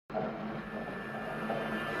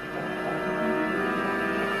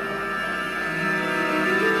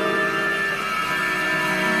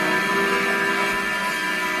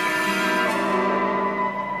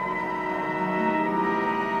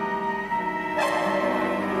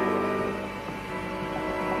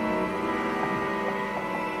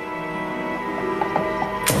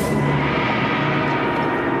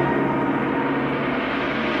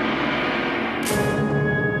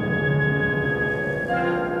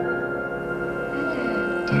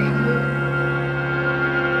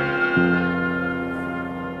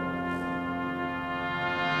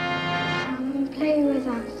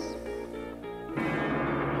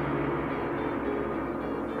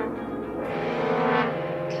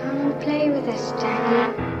this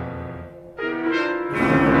journey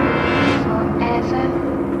forever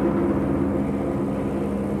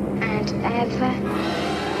and ever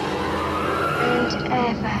and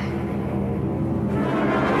ever.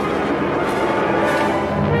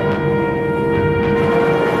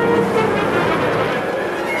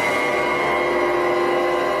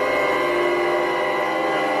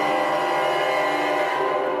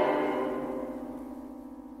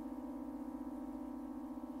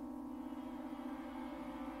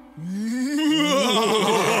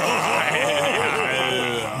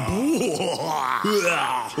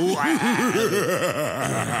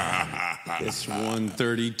 It's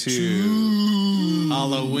 1:32.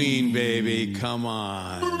 Halloween, baby. Come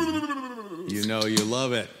on. You know you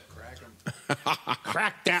love it.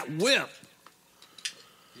 Crack that whip.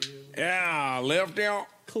 Yeah, lift out.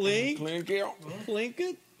 Clink. Clink out. Clink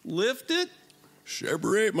it. Lift it.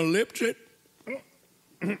 Separate my lips it.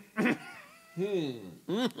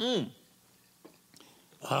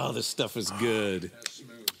 Oh, this stuff is good.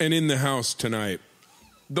 And in the house tonight,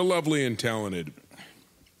 the lovely and talented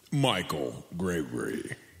Michael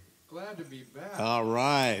Gregory. Glad to be back. All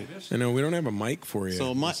right. I know we don't have a mic for you.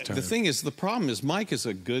 So the thing is, the problem is Mike is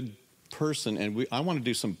a good person, and I want to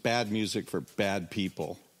do some bad music for bad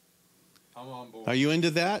people. I'm on board. Are you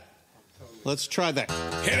into that? Totally. Let's try that.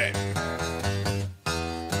 Hit it.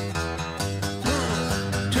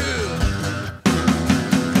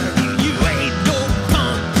 You ain't no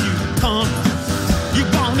punk, you punk. You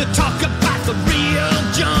want to talk about the real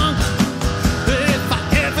junk. If I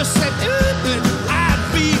ever said it, I'd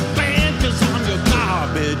be banned, 'cause I'm your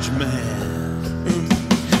garbage man.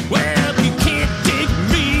 Well, you can't dig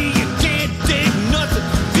me, you can't dig nothing.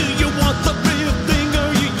 Do you want the real thing, or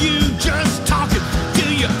are you just talking? Do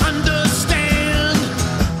you understand?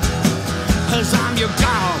 'Cause I'm your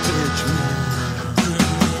garbage man.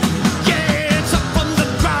 Yeah, it's up from the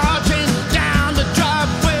garage and down the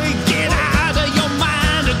driveway. Get out of your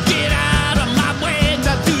mind or get out of my way.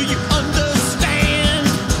 Now do you understand?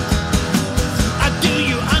 Do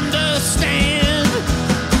you understand?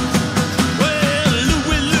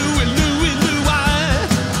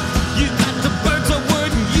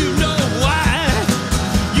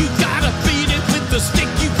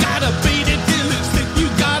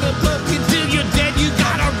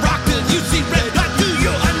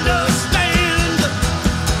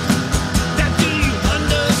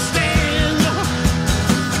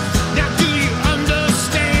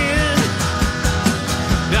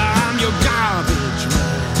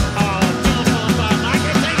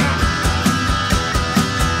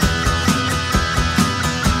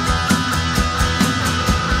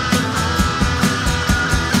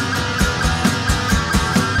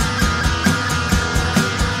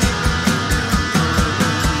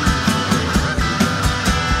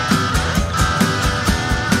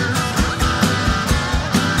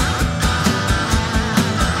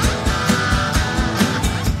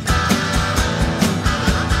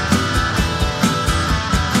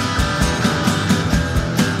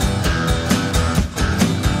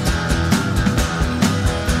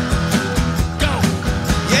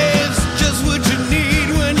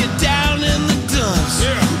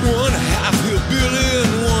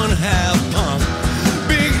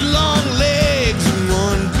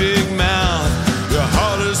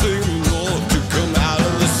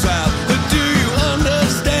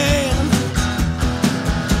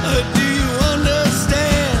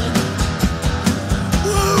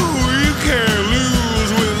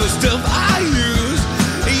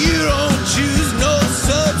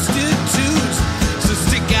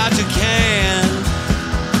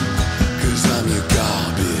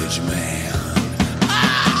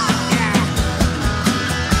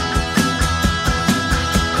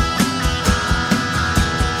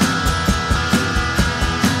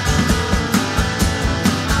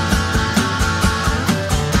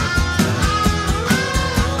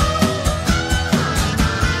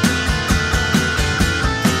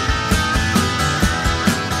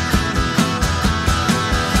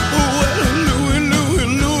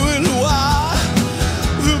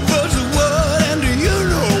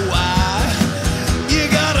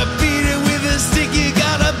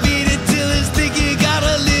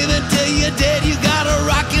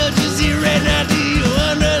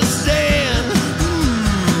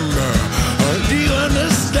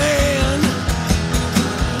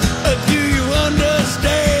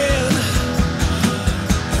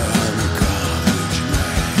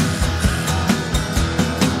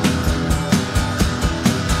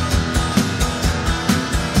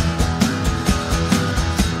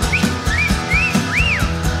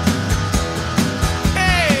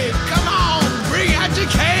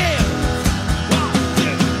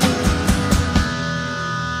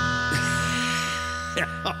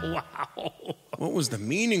 What was the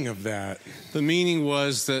meaning of that? The meaning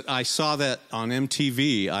was that I saw that on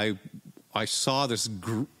MTV. I saw this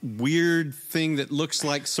weird thing that looks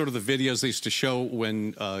like sort of the videos they used to show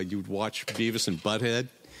when you'd watch Beavis and Butthead.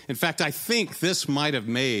 In fact, I think this might have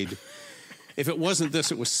made, if it wasn't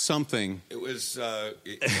this, it was something. It was,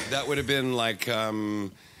 that would have been like,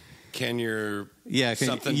 something like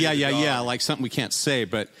something we can't say.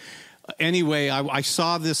 But anyway, I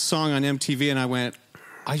saw this song on MTV and I went,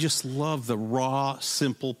 I just love the raw,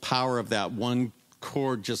 simple power of that one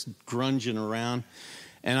chord just grunging around.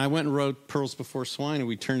 And I went and wrote Pearls Before Swine, and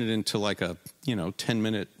we turned it into like a,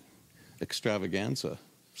 10-minute extravaganza.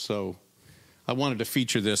 So I wanted to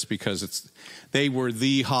feature this because they were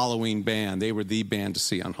the Halloween band. They were the band to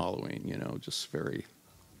see on Halloween, just very...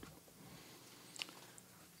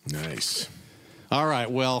 Nice. All right,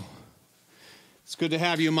 well, it's good to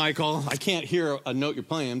have you, Michael. I can't hear a note you're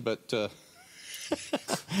playing, but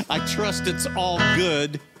I trust it's all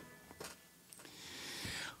good.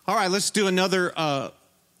 All right, let's do another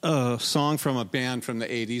song from a band from the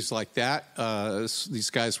 80s like that. These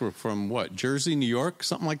guys were from, what, Jersey, New York,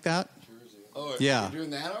 something like that? Jersey. Oh, yeah. Are you doing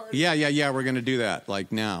that already? Yeah, we're going to do that,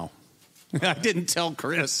 like now. I didn't tell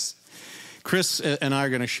Chris. Chris and I are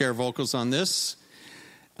going to share vocals on this.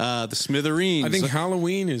 The Smithereens. I think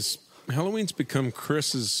Halloween's become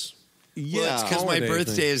Chris's. Well, it's because my holiday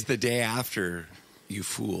birthday thing. is the day after, you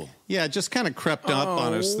fool. Yeah, it just kind of crept up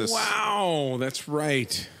on us. Wow, that's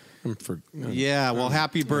right. Well,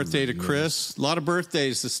 happy birthday to Chris. A lot of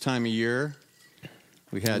birthdays this time of year.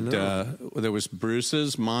 We had, there was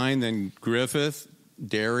Bruce's, mine, then Griffith,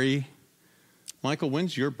 Derry. Michael,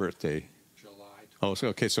 when's your birthday? July. Oh,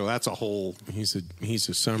 okay, so that's a whole... He's a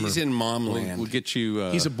summer. He's in mom land. We'll get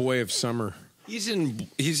you... He's a boy of summer. He's in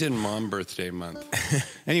mom birthday month.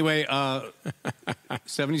 Anyway,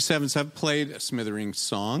 77s have played a Smithereen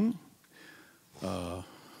song.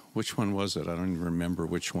 Which one was it? I don't even remember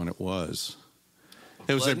which one it was.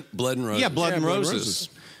 It was Blood and Roses. Yeah, Blood and Blood and Roses.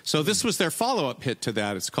 So this was their follow-up hit to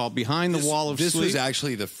that. It's called Behind the Wall of Sleep. This was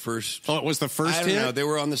actually the first. Oh, it was the first hit? I don't know. They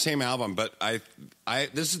were on the same album, but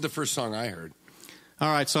this is the first song I heard.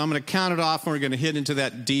 All right, so I'm going to count it off, and we're going to hit into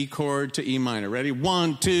that D chord to E minor. Ready?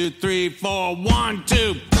 1, 2, 3, 4. 1,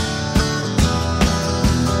 2.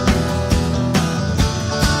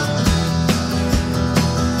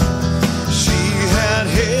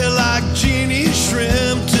 Hair like Jeannie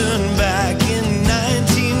Shrimpton back in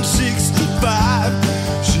 1965.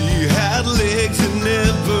 She had legs that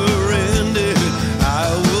never ended. I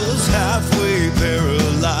was halfway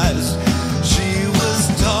paralyzed. She was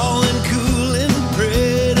tall and cool and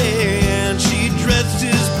pretty, and she dressed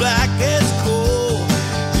as black as coal.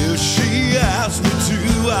 If she asked me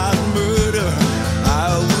to, I'd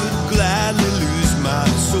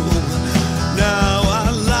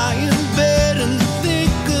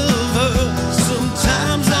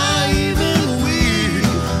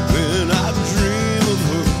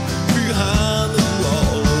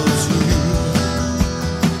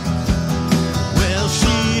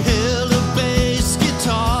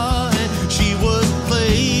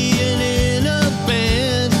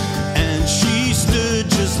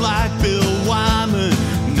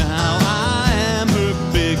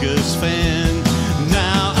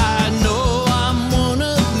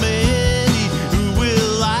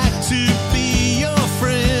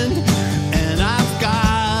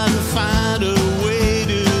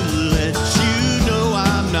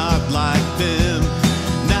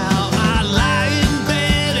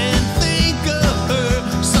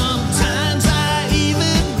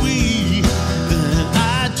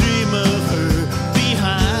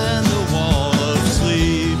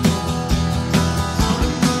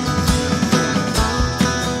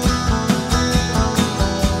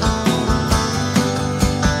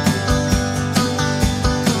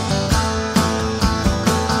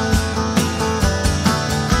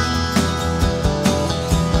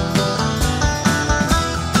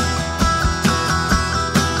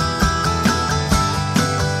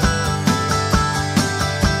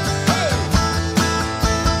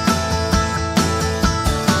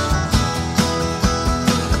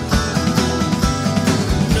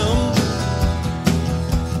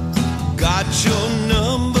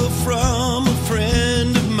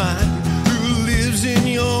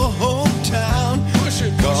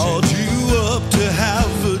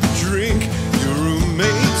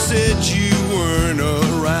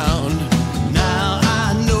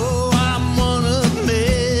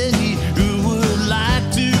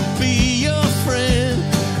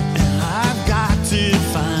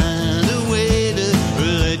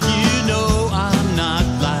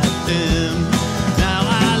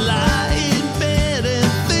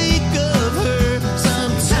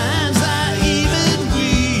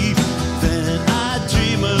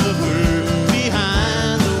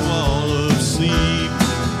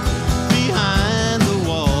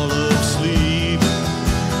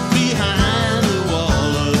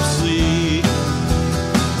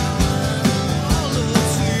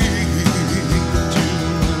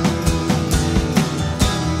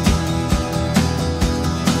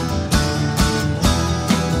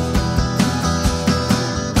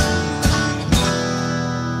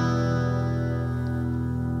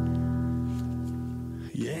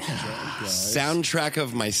soundtrack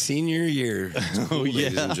of my senior year. Oh,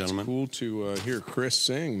 ladies yeah. and gentlemen. Cool to hear Chris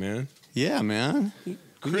sing, man. Yeah, man.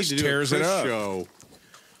 Chris We need to do a tears it Chris up. show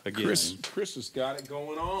again. Chris has got it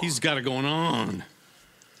going on. He's got it going on.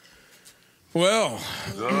 Well,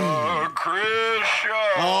 The Chris Show.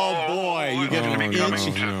 Oh, boy. You get him an Coming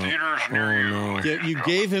inch. to theaters near you. You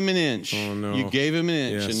gave him an inch. Oh, no. You gave him an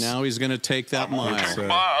inch, Yes. and now he's going to take that mile. It's,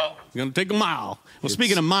 Mile. He's going to take a mile. Well,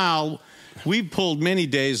 speaking of mile, we pulled many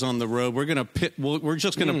days on the road. We're going to we're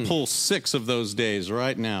just going to pull 6 of those days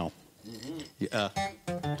right now. Yeah.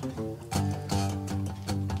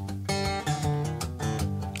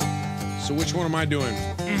 so which one am I doing?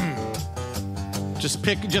 Just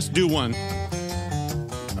do one.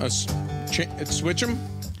 Switch them?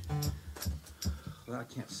 I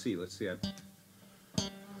can't see. Let's see.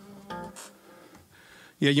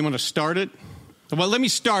 Yeah, you want to start it? Well, let me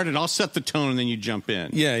start it. I'll set the tone, and then you jump in.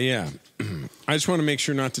 Yeah. I just want to make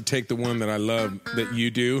sure not to take the one that I love that you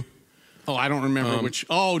do. Oh, I don't remember which.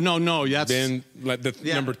 Oh, no. That's Then like the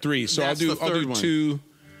number 3. So I'll that's do the third one.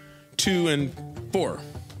 2 and 4.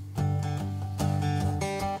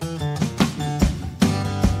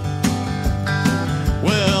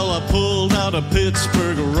 Well, I pulled out of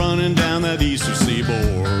Pittsburgh, running down that eastern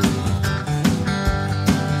seaboard.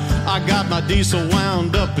 I got my diesel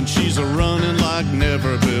wound up, and she's a running like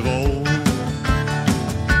never before.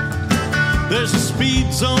 There's a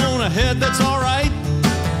speed zone ahead that's all right,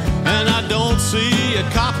 and I don't see a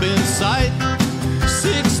cop in sight.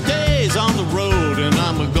 6 days on the road, and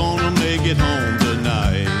I'm gonna make it home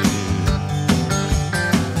tonight.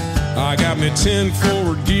 I got me 10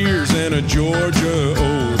 forward gears and a Georgia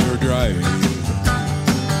overdrive.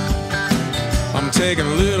 I'm taking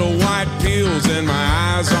little white pills and my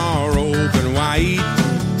eyes are open wide.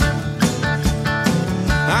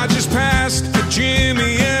 I just passed a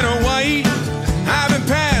Jimmy and a White. I've been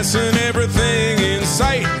passing everything in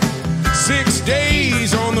sight. 6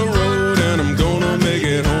 days on the road and I'm gonna make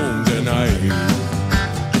it home tonight.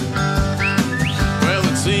 Well,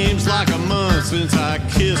 it seems like a month since I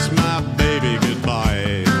kissed my baby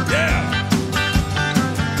goodbye. Yeah.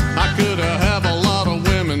 I could have a lot of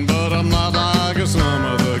women, but I'm not like some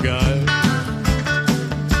other guys.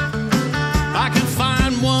 I could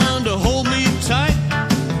find one to hold me tight,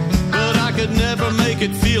 but I could never make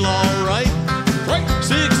it feel alright.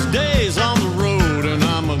 6 days on the road, and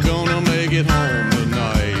I'm gonna make it home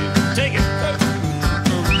tonight. Take it.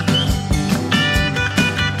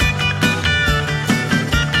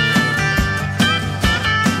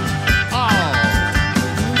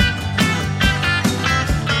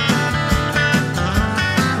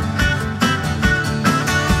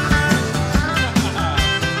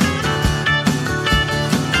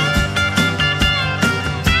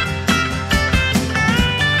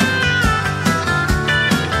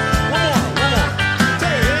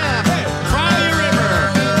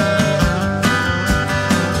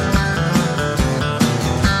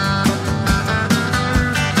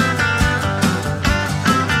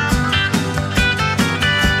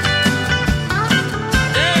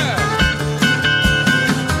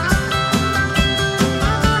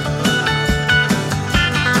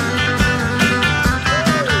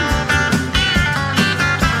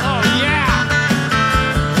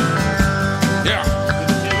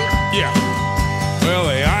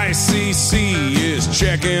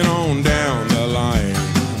 Checking on down the line.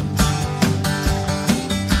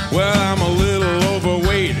 Well, I'm a little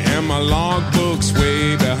overweight and my logbook's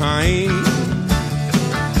way behind.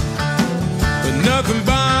 But nothing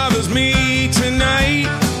bothers me tonight.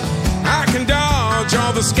 I can dodge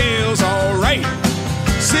all the scales all right.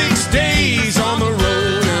 6 days on the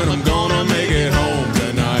road and I'm gonna make it home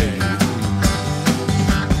tonight.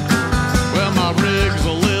 Well, my rig's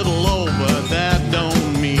a little low, but that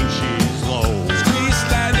don't mean she's low.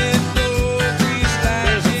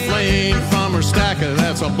 There's a flame from her stacker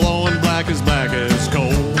that's a blowing black as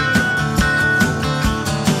coal.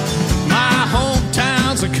 My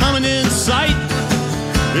hometowns are coming in sight.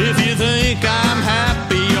 If you think I'm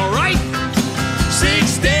happy, alright.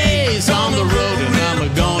 6 days on the road and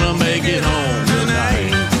I'm gonna make it home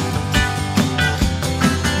tonight.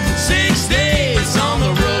 6 days on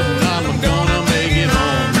the road and I'm gonna make it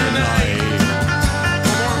home tonight.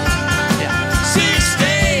 6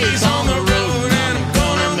 days on the road and I'm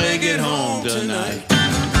gonna make it home tonight.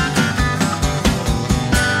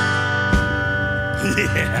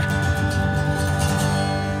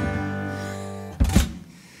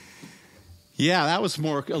 Yeah, that was a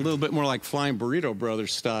little bit more like Flying Burrito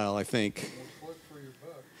Brothers style, I think.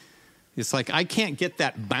 It's like I can't get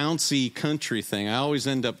that bouncy country thing. I always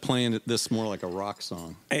end up playing this more like a rock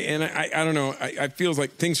song. And I don't know. I feel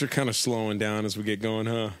like things are kind of slowing down as we get going,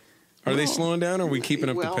 huh? Are they slowing down, or are we keeping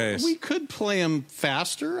up the pace? We could play them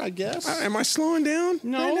faster, I guess. Am I slowing down?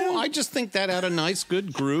 No, right now? I just think that had a nice,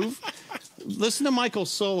 good groove. Listen to Michael's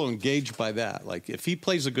solo, engaged by that. Like, if he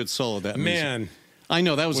plays a good solo, that Man. I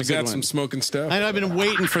know, that was a good that one. some smoking stuff? I've been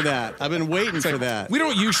waiting for that. I've been waiting for that. We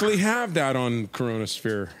don't usually have that on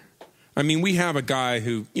CoROEnosphere. I mean, we have a guy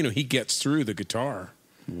who, he gets through the guitar.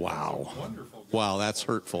 Wow. Wow, that's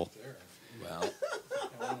hurtful. Well,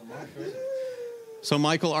 So,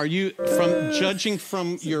 Michael, are you, judging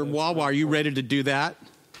from your wah-wah, are you ready to do that?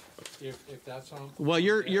 If that's on. Well,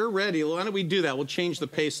 you're ready. Why don't we do that? We'll change the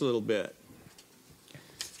pace a little bit.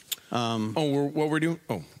 What we're doing?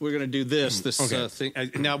 Oh. We're going to do this Okay. thing.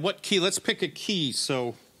 Now, what key? Let's pick a key.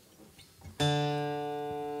 So,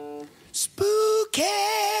 Spooky!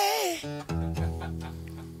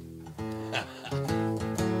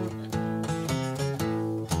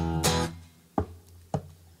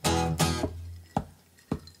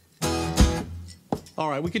 all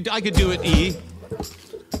right, I could do it E.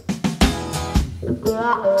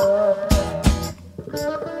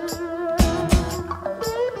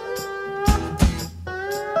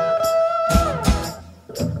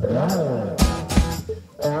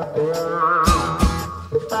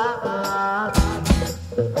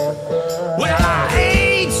 Well, I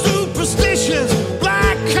ain't superstitious.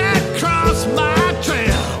 Black cat crossed my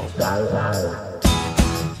trail.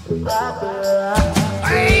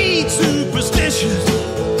 I ain't superstitious.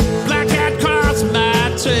 Black cat crossed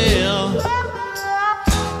my trail.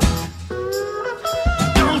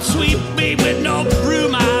 Don't sweep me with no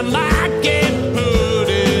broom. I might get put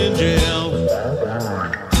in jail.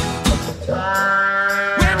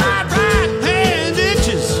 When my right hand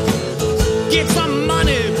itches, get some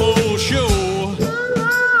money for sure.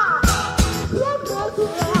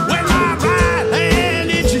 When my right hand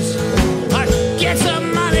itches, I get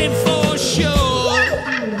some money for sure.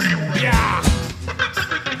 Yeah.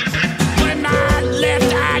 When I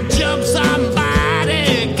left, I jumped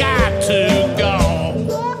somebody, got to go.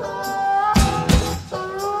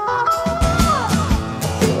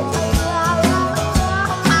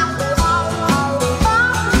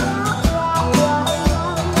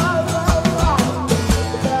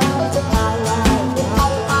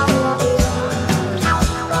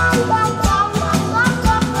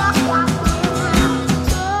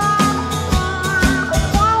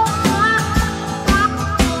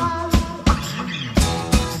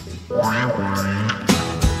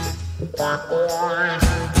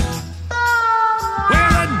 Where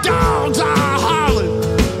the dogs are howling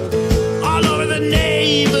all over the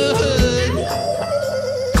neighborhood.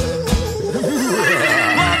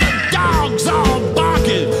 Where the dogs are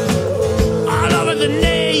barking all over the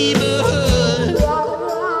neighborhood.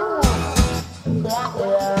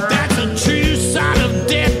 That's a true sign of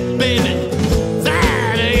death, baby.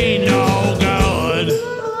 That ain't no good.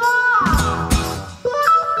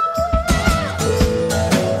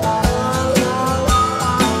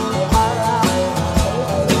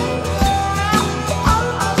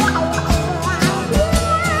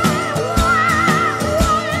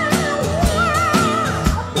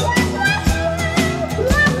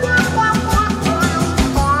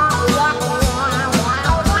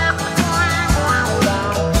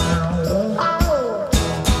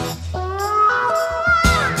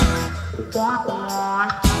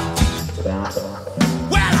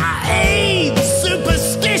 Well, I ain't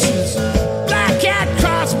superstitious. Black cat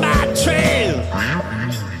crossed my trail.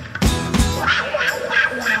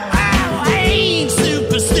 I ain't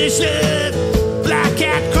superstitious. Black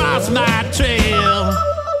cat crossed my trail.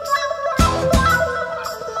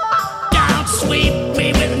 Don't sweep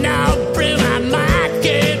me with no broom. I might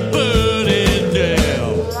get put in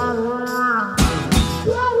jail.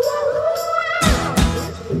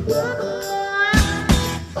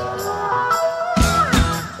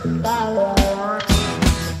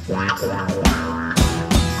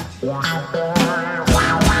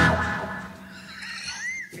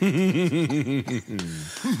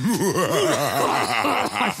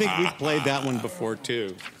 I think we've played that one before,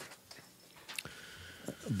 too.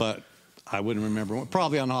 But I wouldn't remember.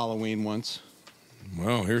 Probably on Halloween once.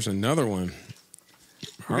 Well, here's another one.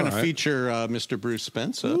 We're going to feature Mr. Bruce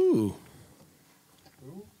Spencer. Ooh.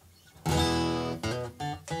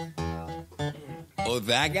 oh,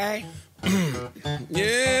 that guy?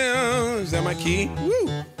 Yeah. Is that my key?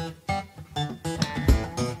 Woo.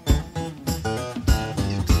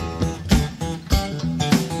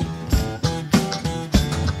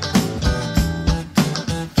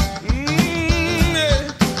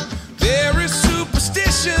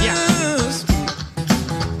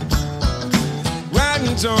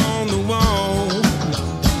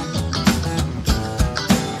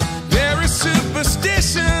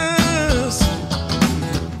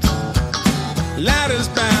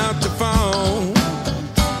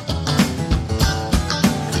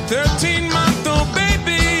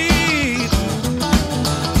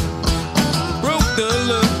 the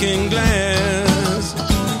looking glass.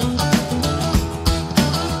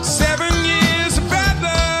 7 years of bad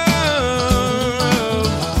love,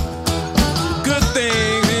 good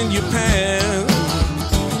things in your past.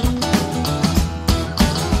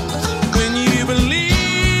 When you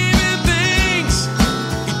believe in things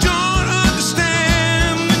you don't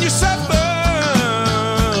understand, then you suffer.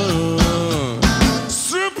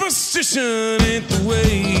 Superstition ain't the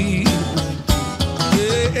way.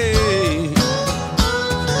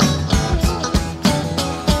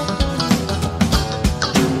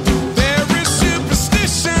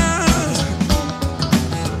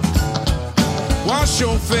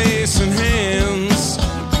 Your face and hands,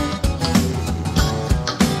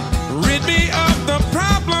 rid me of the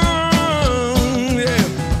problem, yeah.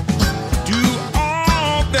 Do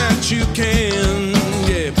all that you can,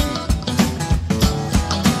 yeah.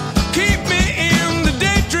 Keep me in the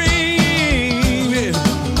daydream, yeah.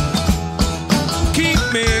 Keep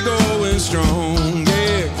me going strong,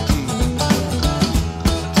 yeah.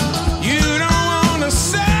 You don't wanna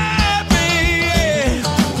save me, yeah.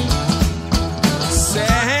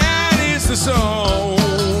 Sad is the song,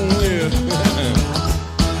 yeah.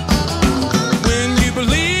 When you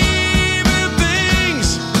believe in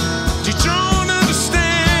things you don't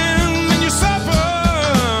understand, then you suffer.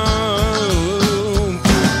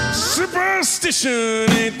 Superstition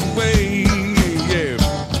ain't the way, yeah.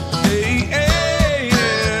 Hey, hey,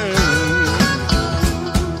 yeah.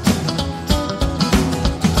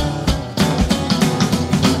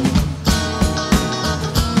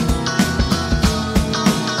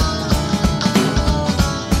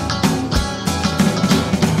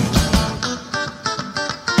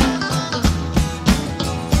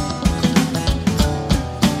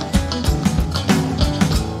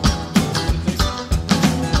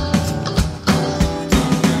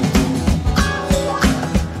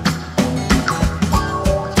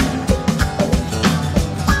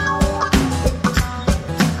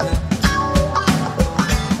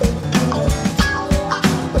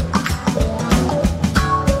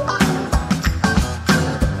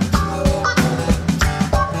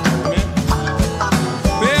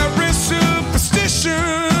 Very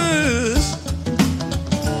superstitious,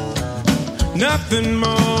 nothing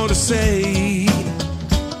more to say.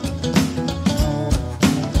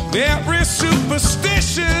 Very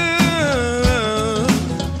superstitious,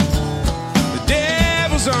 the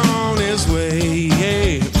devil's on his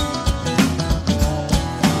way.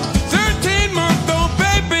 13-month-old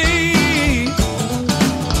baby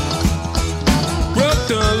broke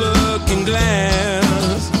the looking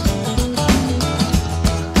glass.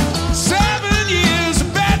 7 years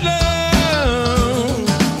of bad love,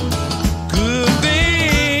 good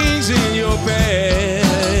things in your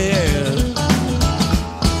past.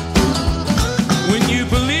 When you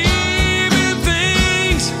believe in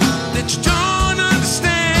things that you don't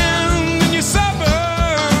understand, then you suffer.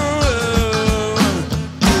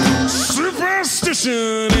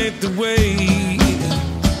 Superstition ain't the way.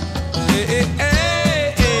 Hey, hey,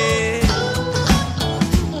 hey, hey.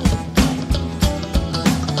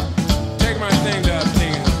 Take my thing up,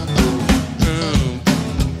 thing.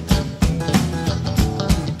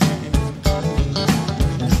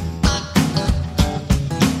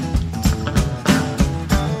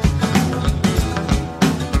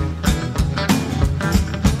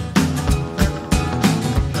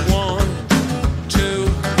 One, two,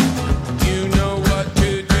 you know what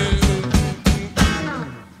to do.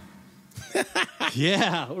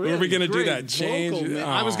 Yeah. Were we gonna do Great that change? vocal, man.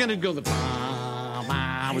 I was going to go the.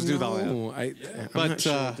 I was do all that. I'm But not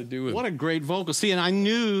sure what to do with what a great vocal. See, and I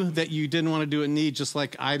knew that you didn't want to do it in E, just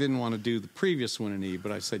like I didn't want to do the previous one in E.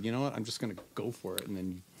 But I said, you know what? I'm just going to go for it. And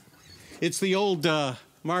then it's the old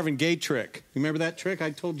Marvin Gaye trick. Remember that trick?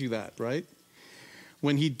 I told you that, right?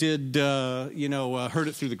 When he did, Heard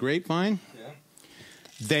It Through the Grapevine. Yeah.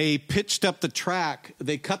 They pitched up the track.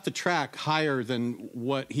 They cut the track higher than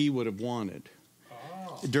what he would have wanted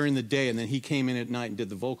during the day. And then he came in at night and did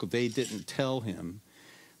the vocal. They didn't tell him.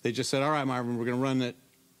 They just said, all right, Marvin, we're going to run it.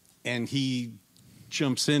 And he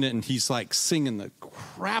jumps in it, and he's like singing the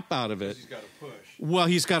crap out of it. He's got to push. Well,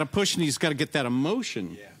 he's got to push, and he's got to get that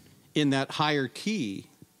emotion Yeah. in that higher key,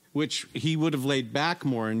 which he would have laid back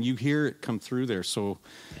more, and you hear it come through there. So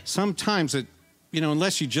sometimes it,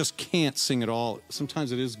 unless you just can't sing at all,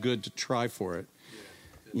 sometimes it is good to try for it,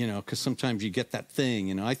 because sometimes you get that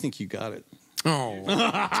thing, I think you got it. Oh,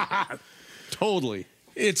 Totally.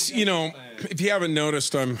 it's if you haven't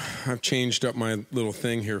noticed, I've changed up my little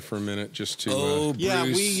thing here for a minute just to Bruce. Yeah,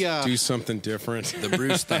 we, do something different. The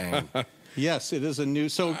Bruce thing. yes, it is a new,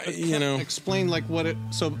 so, explain like what it,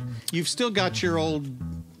 so you've still got your old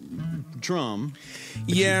drum.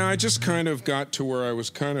 Yeah, I just kind of got to where I was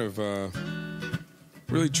kind of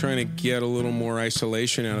really trying to get a little more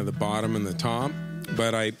isolation out of the bottom and the top.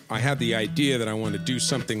 But I had the idea that I wanted to do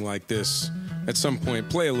something like this at some point,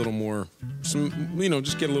 play a little more,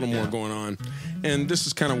 just get a little more going on. And this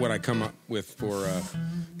is kind of what I come up with for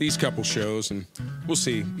these couple shows, and we'll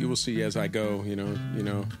see. You will see as I go.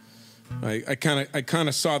 I kind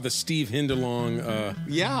of saw the Steve Hindalong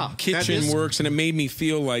kitchen works, and it made me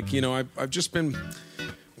feel like I've just been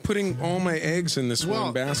putting all my eggs in this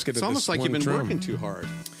one basket. It's almost like you've been working too hard.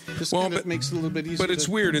 This kind of makes it a little bit easier. But it's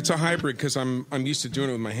weird. It's a hybrid because I'm used to doing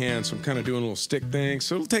it with my hands, so I'm kind of doing a little stick thing.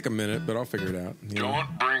 So it'll take a minute, but I'll figure it out.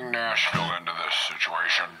 Don't bring Nashville into this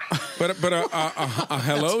situation. But a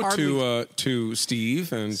hello to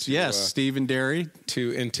Steve and to, Steve and Derry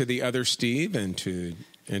to the other Steve and to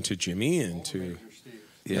Jimmy and to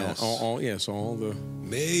all the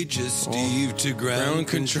Major Steve to ground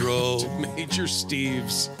control. Major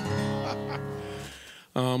Steves.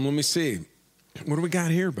 Let me see. What do we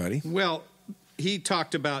got here, buddy? Well, he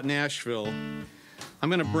talked about Nashville. I'm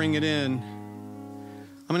going to bring it in.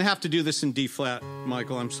 I'm going to have to do this in D flat,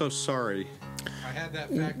 Michael. I'm so sorry. I had that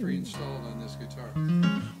factory installed on this guitar.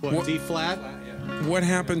 What? D flat? Yeah. What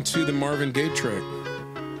happened to the Marvin Gaye trick?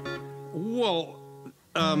 Well,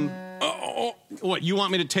 what? You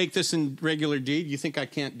want me to take this in regular D? You think I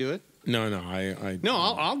can't do it? No,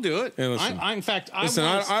 I'll do it. Hey, listen, I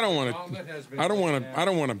don't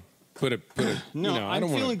want to put it. No, I'm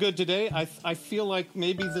feeling good today. I feel like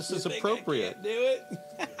maybe this is appropriate. Do it.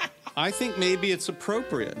 I think maybe it's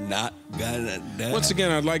appropriate. Not gonna do it. Once again,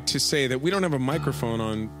 I'd like to say that we don't have a microphone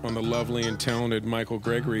on the lovely and talented Michael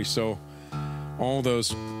Gregory, so all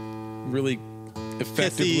those really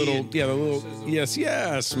effective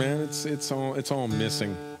yes, man, it's all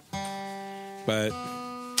missing. But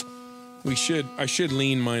I should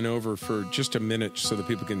lean mine over for just a minute so that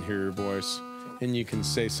people can hear your voice and you can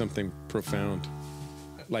say something profound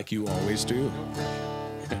like you always do.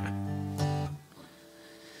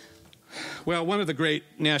 Well, one of the great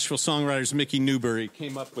Nashville songwriters, Mickey Newbury,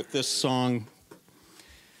 came up with this song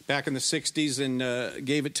back in the 60s and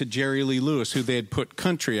gave it to Jerry Lee Lewis, who they had put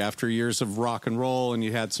country after years of rock and roll, and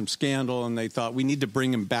you had some scandal, and they thought, we need to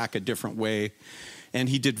bring him back a different way. And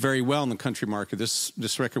he did very well in the country market.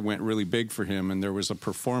 This record went really big for him, and there was a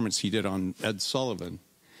performance he did on Ed Sullivan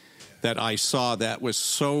that I saw that was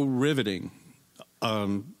so riveting.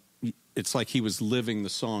 It's like he was living the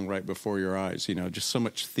song right before your eyes, just so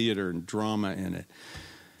much theater and drama in it.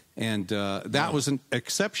 And that was an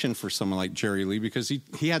exception for someone like Jerry Lee because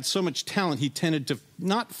he had so much talent. He tended to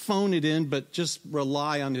not phone it in, but just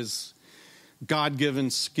rely on his God-given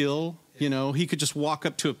skill. He could just walk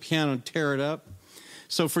up to a piano and tear it up.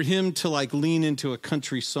 So for him to lean into a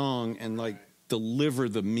country song and deliver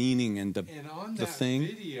the meaning and the on the that thing.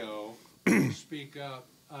 video, to speak up,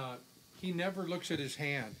 he never looks at his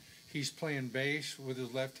hand. He's playing bass with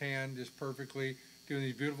his left hand just perfectly, doing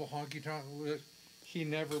these beautiful honky tonk. He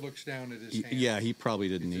never looks down at his hand. Yeah, he probably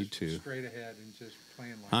didn't He's need to. Straight ahead and just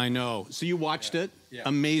playing like I know. So you watched it? Yeah.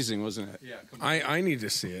 Amazing, wasn't it? Yeah, I need to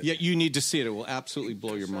see it. Yeah, you need to see it. It will absolutely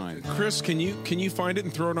blow your mind. Chris, can you find it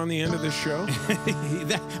and throw it on the end of this show?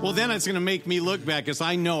 Well, then it's going to make me look back because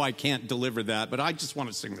I know I can't deliver that, but I just want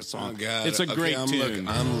to sing the song. Oh, God. It's a great tune.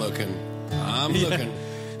 I'm looking.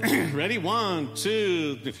 Ready? 1,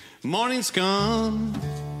 2, 3. Morning's come.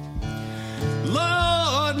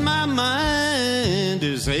 Lord, my mind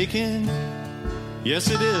is aching. Yes,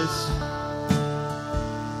 it is.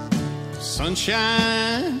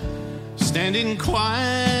 Sunshine standing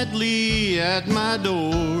quietly at my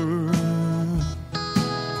door.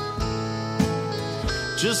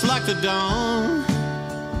 Just like the dawn,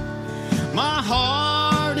 my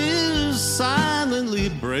heart is silently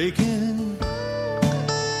breaking.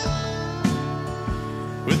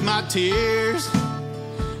 With my tears,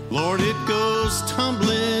 Lord, it goes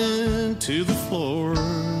tumbling to the floor.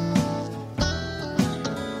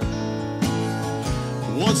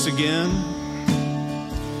 Once again,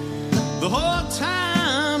 the whole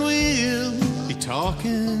town will be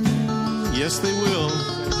talking. Yes, they will.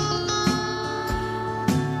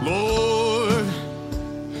 Lord,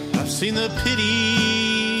 I've seen the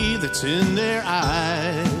pity that's in their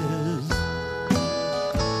eyes.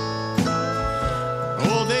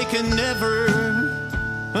 Oh, they can never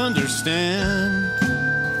understand.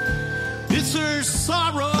 It's her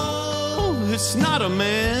sorrow, it's not a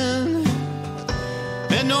man.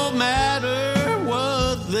 And no matter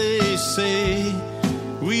what they say,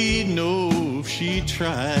 we know she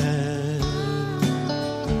tried.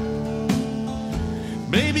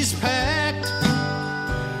 Baby's packed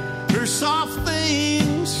her soft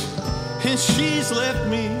things And she's left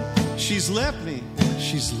me, she's left me,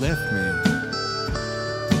 she's left me.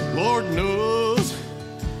 Lord knows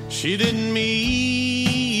she didn't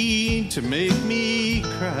mean to make me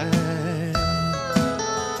cry.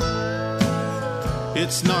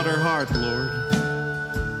 It's not her heart, Lord,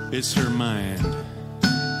 it's her mind.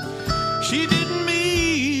 She didn't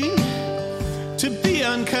mean to be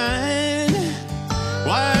unkind.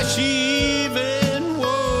 Why, she even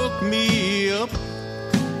woke me up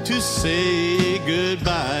to say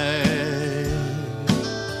goodbye.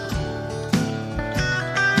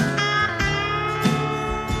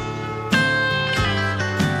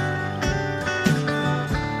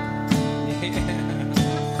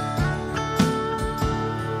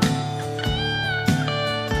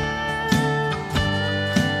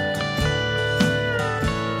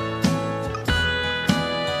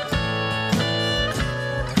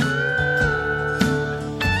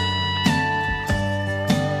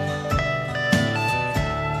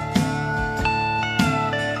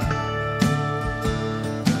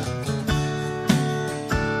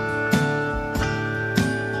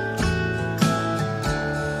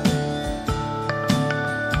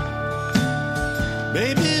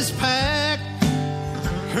 Baby's packed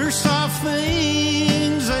her soft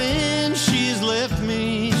things and she's left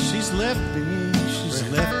me, she's left me, she's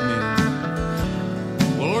left me.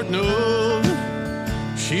 Lord knows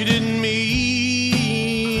she didn't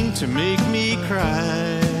mean to make me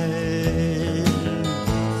cry.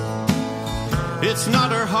 It's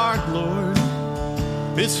not her heart, Lord,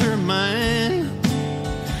 it's her mind.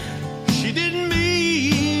 She didn't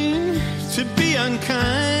mean to be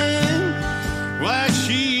unkind. Why,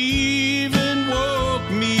 she even woke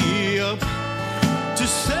me up to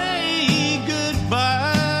say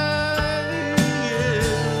goodbye.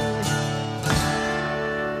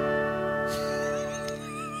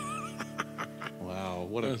 Wow,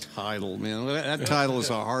 what a title, man. That title is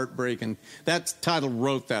a heartbreaking. That title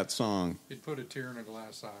wrote that song. It put a tear in a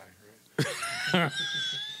glass eye, right?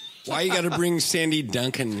 Why you got to bring Sandy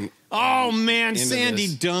Duncan? Oh, man, Sandy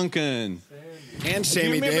this? Duncan. And Do Sammy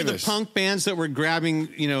you remember Davis. the punk bands that were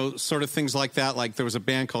grabbing, sort of things like that? Like there was a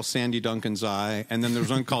band called Sandy Duncan's Eye, and then there was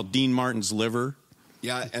one called Dean Martin's Liver.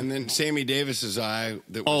 Yeah, and then Sammy Davis's eye.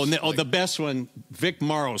 That Oh, was and the best one, Vic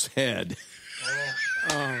Morrow's Head.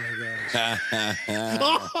 Oh my gosh.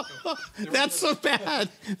 That's so bad.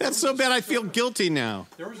 That's so bad. I feel guilty now.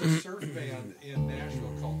 There was a surf band in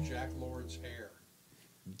Nashville called Jack Lord's Hair.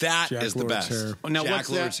 That Jack is the Lord's best. hair. Oh, now Jack what's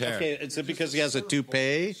Lord's that? hair. Okay, is it because he has a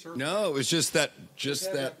toupee? No, it was just that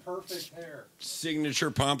That perfect hair. signature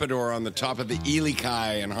pompadour on the top of the Ely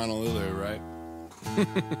Kai in Honolulu, right?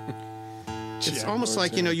 It's almost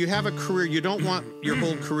like, you have a career. You don't want your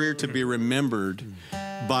whole career to be remembered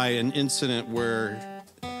by an incident where,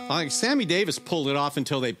 like, Sammy Davis pulled it off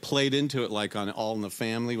until they played into it, like on All in the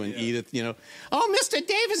Family when Edith, oh, Mr.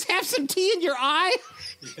 Davis, have some tea in your eye.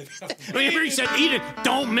 Remember he said, Edith,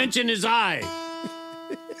 don't mention his eye.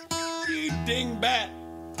 You dingbat.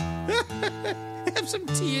 Have some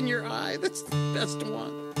tea in your eye. That's the best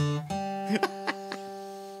one.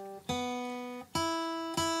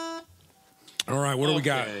 All right, what do we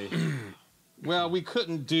got? Well, we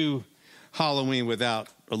couldn't do Halloween without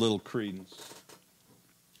a little Creedence.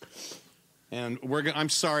 And I'm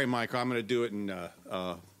sorry, Michael. I'm going to do it in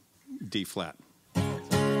D flat.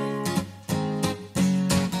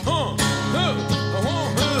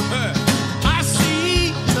 I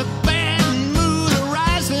see the bad mood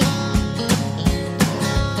arising.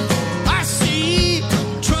 I see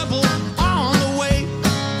trouble on the way.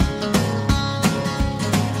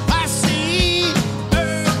 I see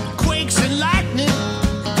earthquakes and lightning.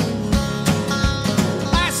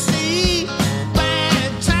 I see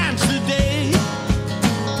bad times today.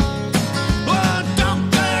 Oh, don't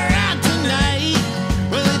go out tonight.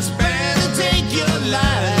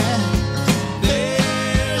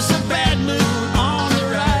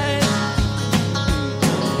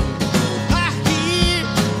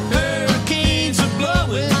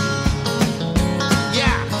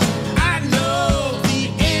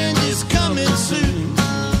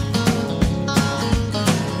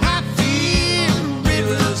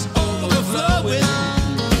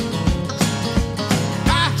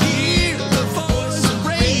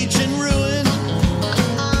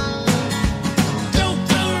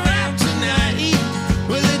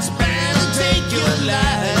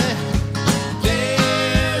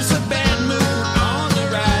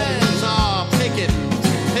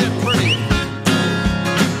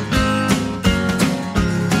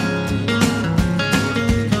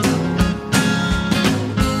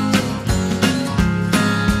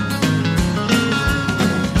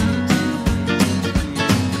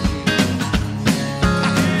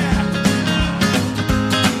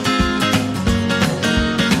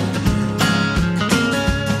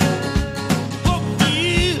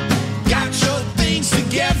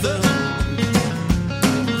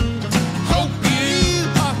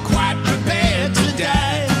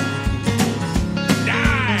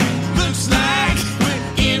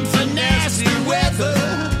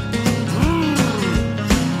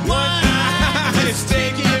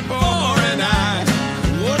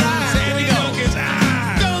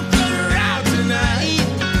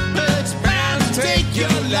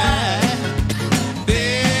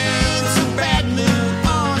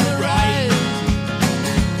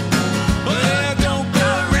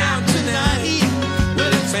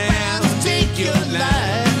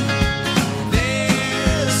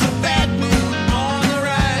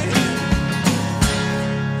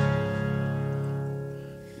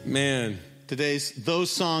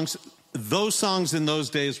 Those songs in those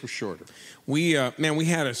days were shorter. We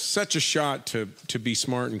had such a shot to be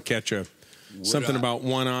smart and catch something about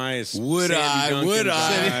one eye. Would I?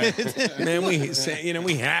 Man, we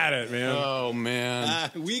had it, man. Oh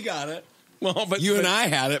man, We got it. Well, but you and I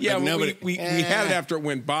had it. Yeah, but nobody. we had it after it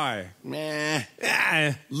went by. Nah.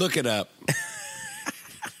 Look it up.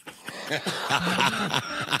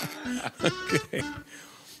 Okay.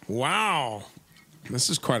 Wow, this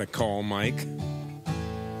is quite a call, Mike.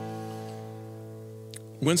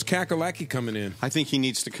 When's Kakalaki coming in? I think he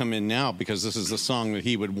needs to come in now because this is the song that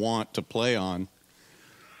he would want to play on.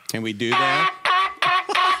 Can we do that?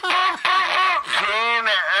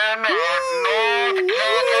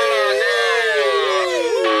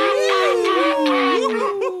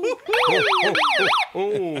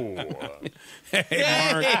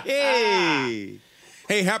 Hey, Mark.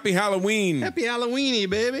 Hey, happy Halloween. Happy Halloweeny,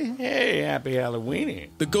 baby. Hey, happy Halloweeny.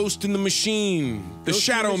 The Ghost in the Machine. The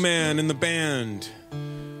Shadow Man in the band.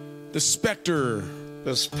 The Spectre.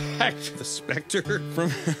 The Spectre. The Spectre.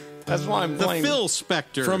 From That's why I'm the playing. Phil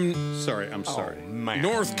Spectre. From I'm sorry. Man.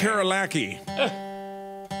 North Karolaki.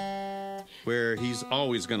 Where he's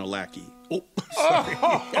always going to lackey. Oh, sorry.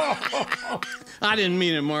 I didn't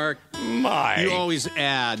mean it, Mark. My. You always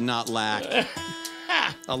add, not lack.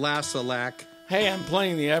 Alas, alack. Hey, I'm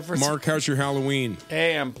playing the effervescent. Mark, how's your Halloween?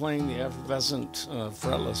 Hey, I'm playing the effervescent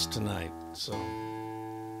fretless tonight, so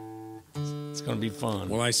it's going to be fun.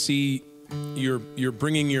 Well, I see you're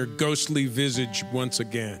bringing your ghostly visage once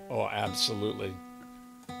again. Oh, absolutely.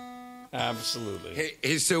 Absolutely.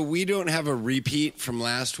 Hey, so we don't have a repeat from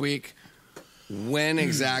last week. When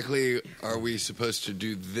exactly are we supposed to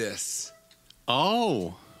do this?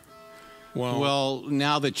 Oh. Well,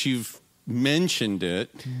 now that you've mentioned it,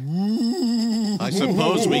 I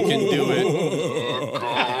suppose we can do it.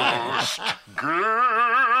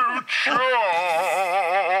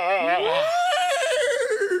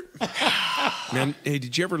 Man, hey,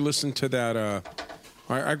 did you ever listen to that?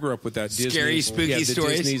 I grew up with that Disney Scary, spooky the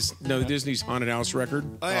stories? Disney's Haunted House record.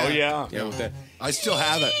 Oh, yeah. Yeah, with that. I still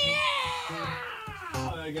have it.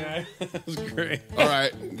 Oh, that guy. That was great. All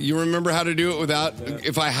right, you remember how to do it without?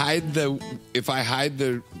 If I hide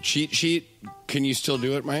the cheat sheet, can you still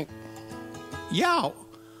do it, Mike? Yeah.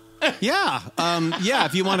 Yeah.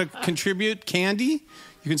 If you want to contribute candy,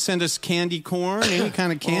 you can send us candy corn, any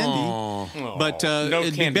kind of candy. But No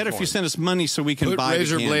it'd be candy better if you corn. sent us money so we can Put buy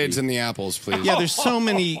razor the candy. blades in the apples, please. Yeah, there's so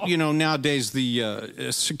many, nowadays the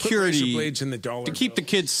Put security razor blades in the dollar to keep the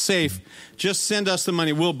bills. kids safe. Just send us the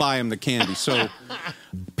money. We'll buy them the candy. So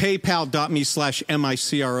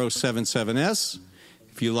paypal.me/MICRO77S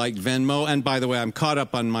if you like Venmo. And by the way, I'm caught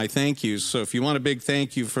up on my thank yous. So if you want a big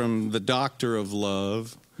thank you from the Doctor of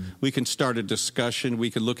Love, we can start a discussion. We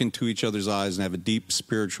can look into each other's eyes and have a deep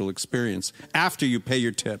spiritual experience after you pay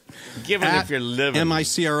your tip. Give it if you're living.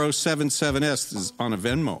 MICRO77S is on a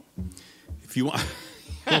Venmo. If you want,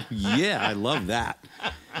 oh, yeah, I love that.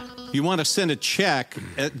 If you want to send a check,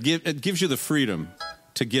 it gives you the freedom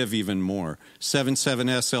to give even more.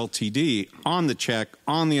 77S LTD on the check,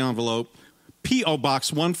 on the envelope, P.O.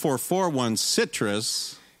 Box 1441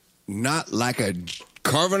 Citrus Not like a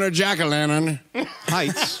carving a jack-o'-lantern,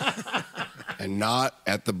 Heights. and not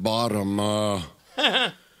at the bottom. Of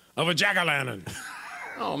a jack-o'-lantern.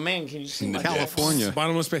 Oh, man, can you see my California.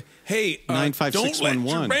 Bottomless pay. Hey, don't let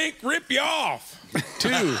 95611. your bank rip you off.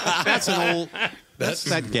 Too. That's an old. That's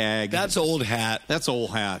that gag. That's old hat. That's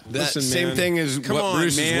old hat. That Listen, same man. thing as Come what on,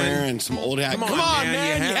 Bruce man. is wearing, some old hat. Come on, Come on, man.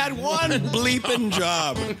 man. You You had had one bleeping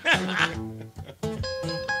job.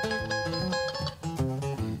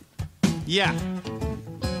 Yeah.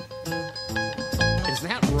 Is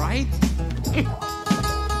that right?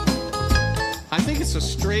 I think it's a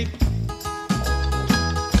straight.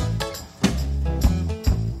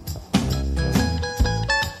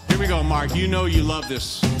 Here we go, Mark. You know you love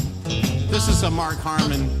this. This is a Mark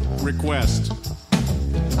Harmon request.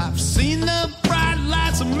 I've seen the bright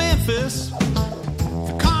lights of Memphis,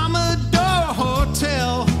 the Commodore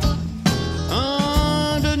Hotel,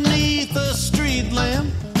 underneath the street lamp.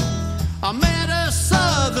 I met a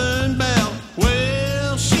Southern belle.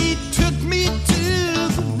 Well, she took me to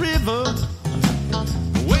the river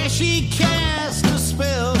where she cast a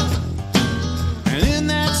spell. And in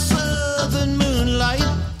that southern moonlight,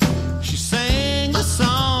 she sang the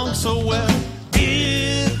song so well.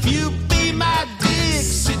 If you be my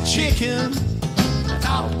Dixie chicken,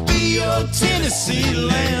 I'll be your Tennessee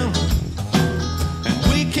lamb. And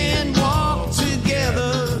we can walk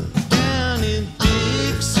together down in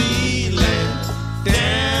Dixieland.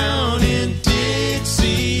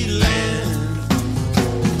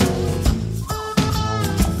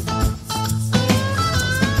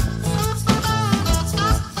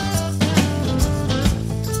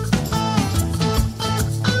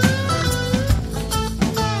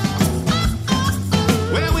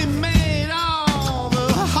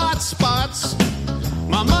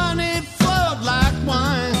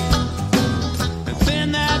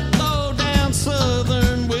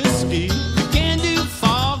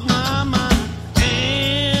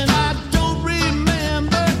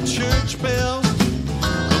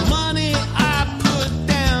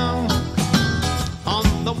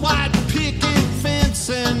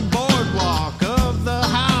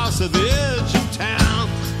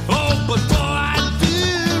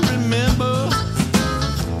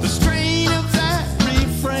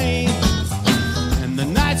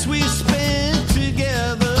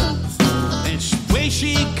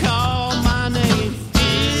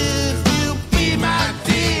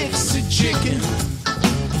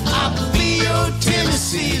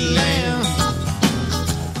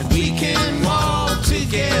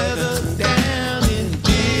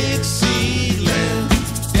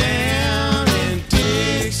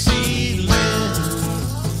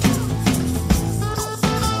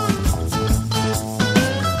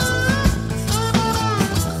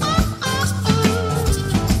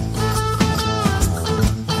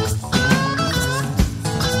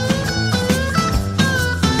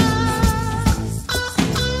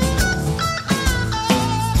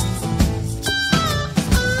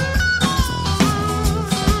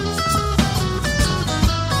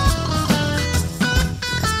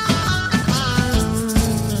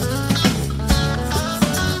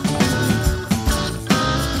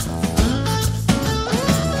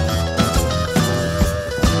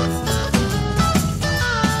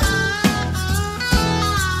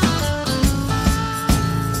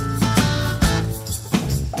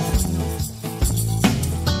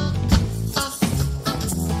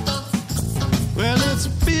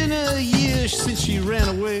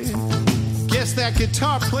 Guess that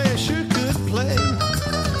guitar player sure could play.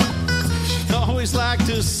 She always liked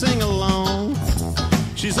to sing along.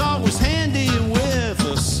 She's always handy with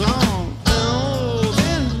a song. Oh,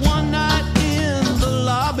 then one night in the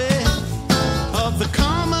lobby of the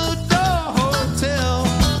Commodore Hotel,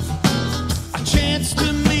 I chanced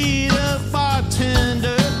to meet a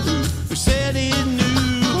bartender who said he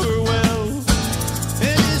knew her well.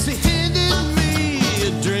 And as he handed me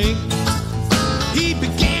a drink, he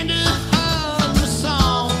began to hum the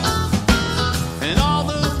song. And all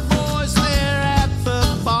the boys there at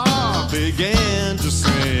the bar began to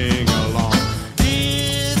sing along.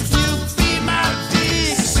 If you be my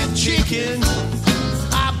Dixie chicken,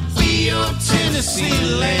 I'll be your Tennessee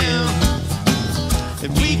lamb.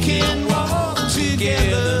 And we can walk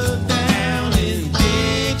together down in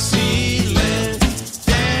Dixieland.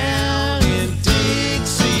 Down in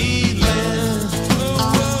Dixieland.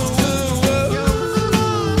 Whoa,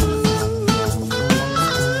 whoa,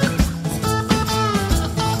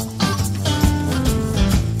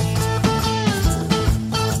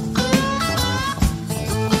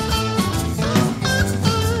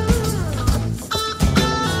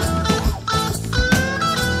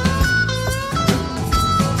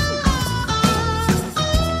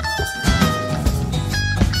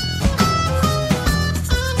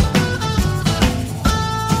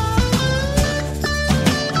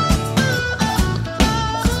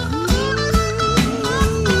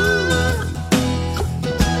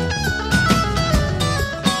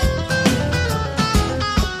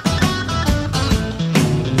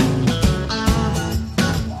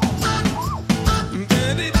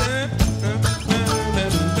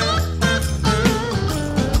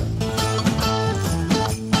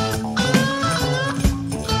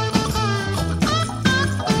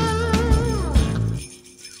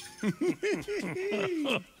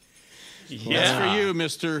 That's for you,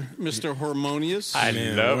 Mr. Harmonious. I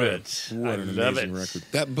Man, love what a- it. What I an love amazing it. record.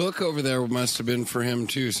 That book over there must have been for him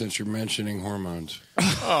too, since you're mentioning hormones.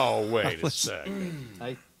 Oh, wait a second.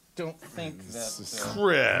 I don't think that. I don't know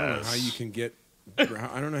Chris. how you can get. I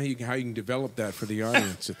don't know how you can develop that for the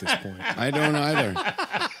audience at this point. I don't either.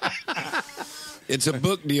 It's a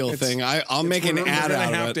book deal thing. I'll make an ad We're out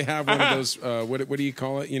gonna have of to it. have one of those. What do you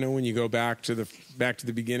call it? You know, when you go back to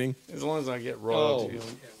the beginning, As long as I get royalties.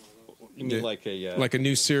 You mean like a like a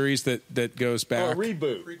new series that goes back.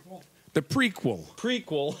 reboot? The prequel.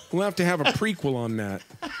 Prequel. We'll have to have a prequel on that.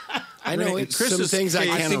 I know In it's some Chris's things I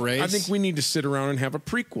case- can't erase. I think we need to sit around and have a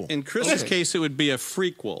prequel. In Chris's case, it would be a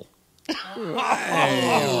frequel. Ooh,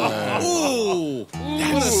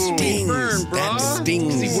 that stings. burn, bro. That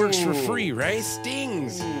stings. He works for free, right?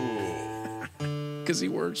 Stings. Because he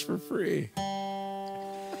works for free.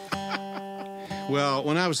 Well,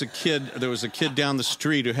 when I was a kid, there was a kid down the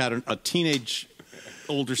street who had a teenage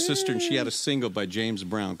older sister, and she had a single by James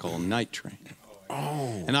Brown called Night Train.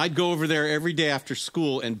 Oh. And I'd go over there every day after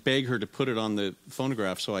school and beg her to put it on the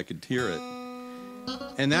phonograph so I could hear it.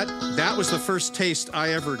 And that was the first taste I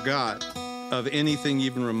ever got of anything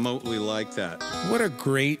even remotely like that. What a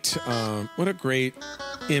great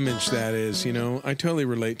image that is. You know, I totally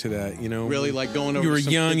relate to that. You know, Really, like going over You were to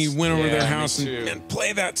some young. kids- You went over Yeah, their me house too. and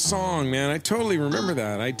play that song, man. I totally remember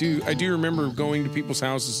that. I do remember going to people's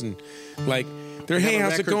houses and like, they're, You hey, have a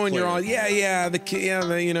how's it record going? You're player. all, the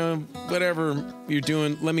kid, you know, whatever you're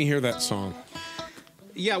doing. Let me hear that song.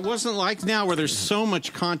 Yeah, it wasn't like now where there's so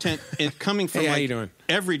much content coming from Hey, how like you doing?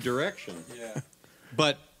 every direction. Yeah.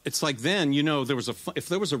 But it's like then, you know, if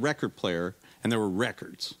there was a record player and there were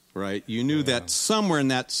records, right? You knew that somewhere in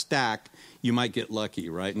that stack you might get lucky,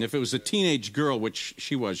 right? And if it was a teenage girl, which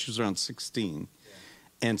she was around 16.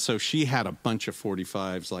 And so she had a bunch of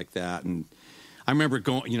 45s like that. And I remember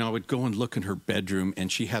going, you know, I would go and look in her bedroom,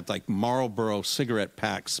 and she had like Marlboro cigarette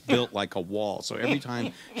packs built like a wall. So every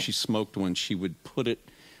time she smoked one, she would put it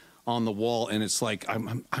on the wall. And it's like, I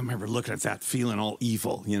remember looking at that feeling all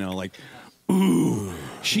evil, you know, like, ooh,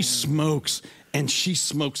 she smokes, and she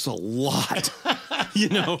smokes a lot, you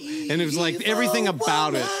know? And it was like everything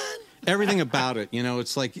about it, you know,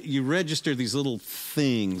 it's like you register these little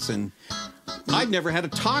things. And I'd never had a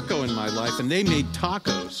taco in my life, and they made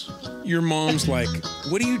tacos. Your mom's like,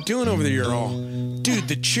 what are you doing over there? You're all, dude,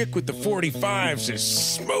 the chick with the 45s is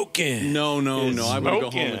smoking. No. I would go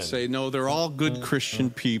home smoking. and say, no, they're all good Christian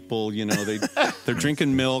people. You know, they're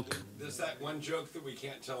drinking milk. There's that one joke that we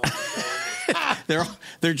can't tell.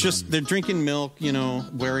 They're drinking milk. You know,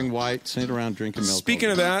 wearing white, sitting around drinking milk. Speaking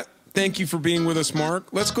of that, thank you for being with us, Mark.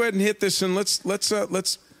 Let's go ahead and hit this, and let's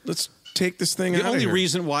take this thing out The of only here.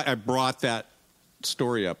 reason why I brought that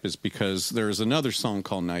story up is because there's another song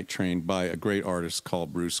called Night Train by a great artist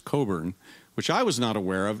called Bruce Coburn, which I was not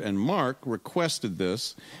aware of, and Mark requested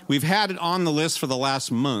this. We've had it on the list for the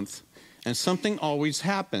last month, and something always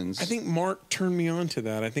happens. I think Mark turned me on to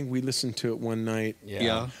that. I think we listened to it one night.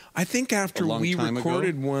 Yeah. I think after A long we time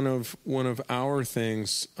recorded ago? one of our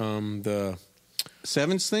things, the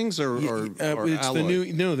Sevens things or it's Alloy?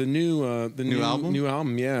 the new album? New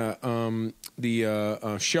album, yeah.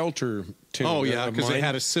 The Shelter tune. Oh, yeah, of 'cause it mine.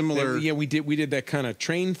 had a similar- Yeah, we did that kind of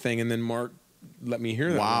train thing, and then Mark let me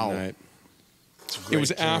hear that Wow. one night. It's a It great was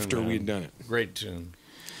tune, after man. we had done it. Great tune.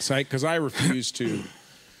 Because I refuse to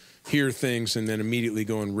hear things and then immediately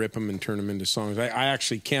go and rip them and turn them into songs. I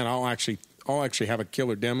actually can't. I'll actually have a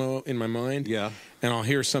killer demo in my mind. Yeah. And I'll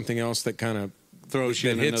hear something else that kind of Throws you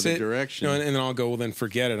in hits another it, direction. and then I'll go, well, then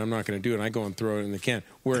forget it. I'm not going to do it. And I go and throw it in the can.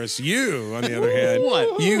 Whereas you, on the other hand,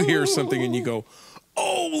 What? you hear something and you go,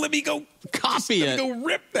 oh, let me go Copy let it. me go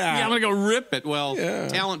rip that. Yeah, I'm going to go rip it. Well, Yeah.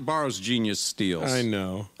 talent borrows, genius steals. I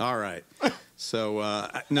know. All right. So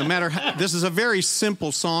no matter how, this is a very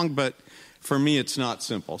simple song, but for me it's not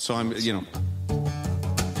simple. So I'm,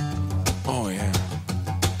 Oh, yeah.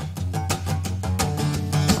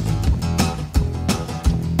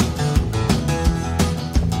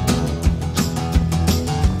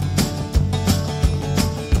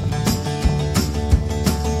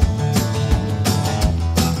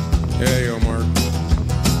 There you go, Mark.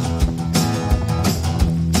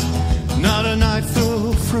 Not a night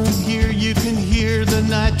throw from here, you can hear the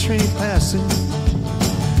night train passing.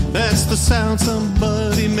 That's the sound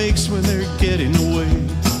somebody makes when they're getting away.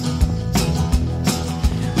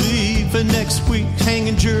 Leaving next week,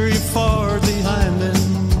 hanging jury for the Hyman.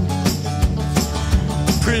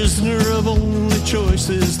 Prisoner of only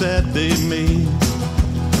choices that they made.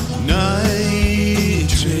 Night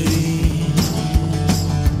train.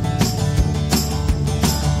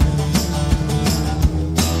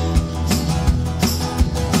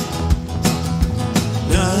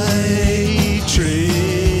 Night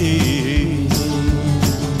train.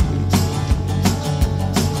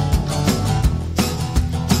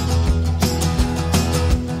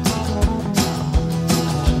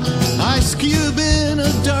 Ice cube in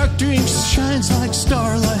a dark drink shines like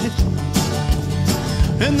starlight,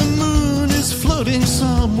 and the moon is floating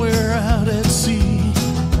somewhere out at sea,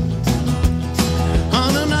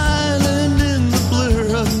 on an island in the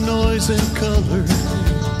blur of noise and color.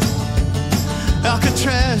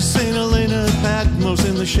 Alcatraz, St. Helena, Patmos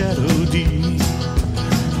in the shadow deep.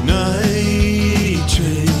 Night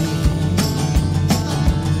train.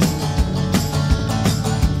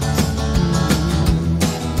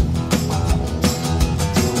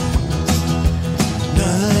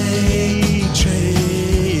 Night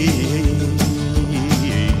train.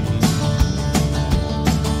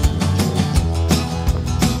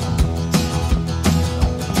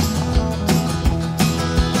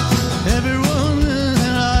 Everyone in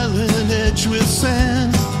an island edged with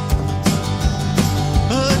sand,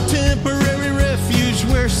 a temporary refuge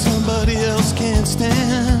where somebody else can't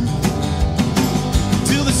stand.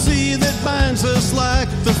 Till the sea that binds us like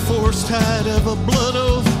the force tide of a blood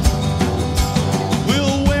oath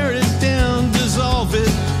will wear it down, dissolve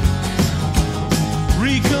it,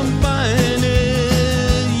 recombine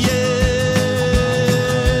it, yeah.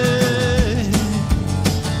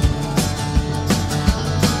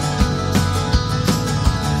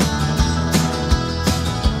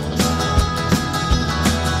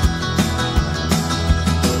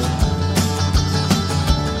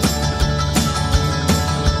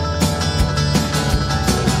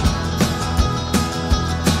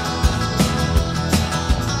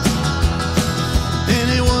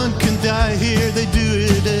 Anyone can die here, they do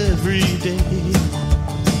it every day.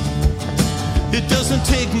 It doesn't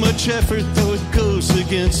take much effort, though it goes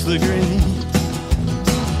against the grain.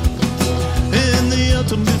 And the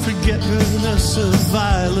ultimate forgetfulness of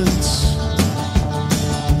violence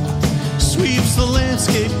sweeps the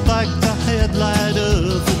landscape like the headlight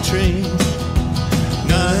of a train.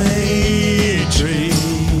 Night train.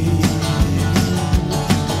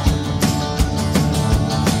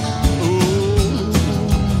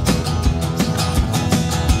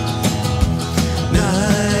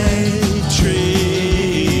 Night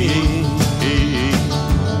train.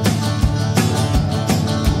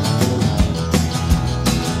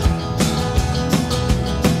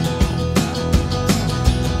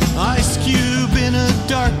 Ice cube in a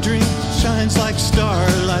dark drink shines like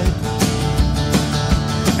starlight.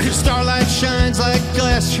 Starlight shines like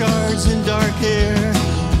glass shards in dark hair.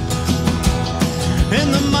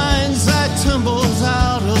 And the mind's eye tumbles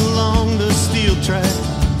out along the steel track,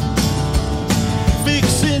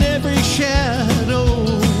 fixing every shadow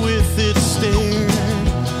with its stare.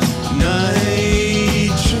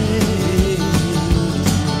 Night train.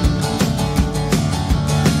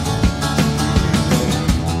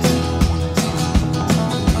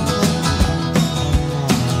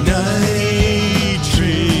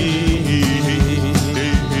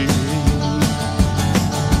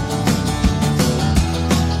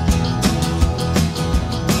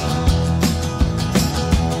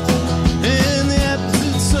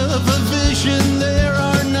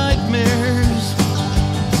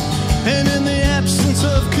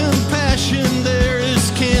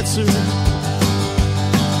 dancer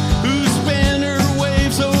whose banner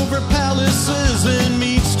waves over palaces and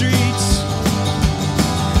meat streets.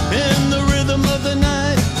 And the rhythm of the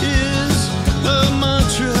night is a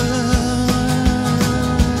mantra.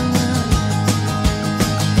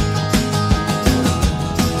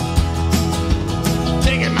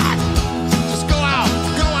 Take it, Mike. Just go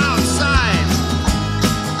outside.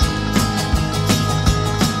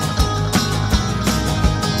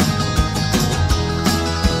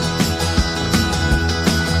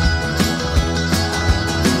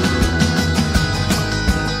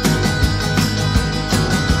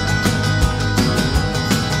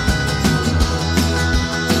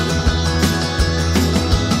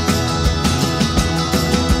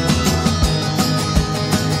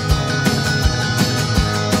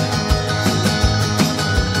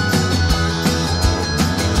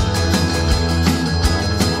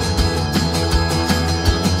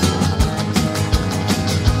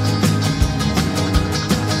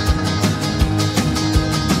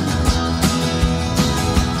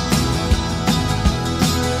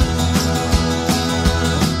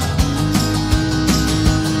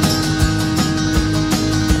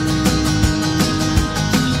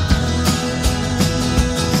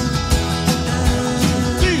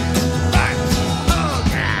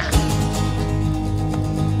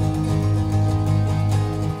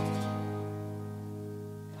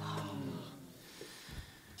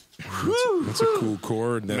 That's a cool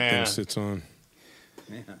chord that Man. thing sits on.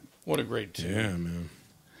 Man. What a great tune. Yeah, man.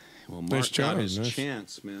 Well, Mark Nice job, got his nice.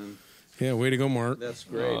 chance, man. Yeah, way to go, Mark. That's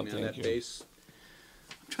great, Oh, man. thank That you. bass.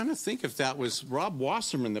 I'm trying to think if that was Rob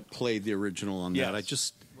Wasserman that played the original on Yes. that. I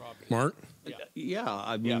just, Mark? yeah.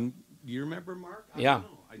 I mean, you remember Mark? I Yeah. don't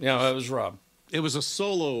know. Yeah, that was Rob. It was a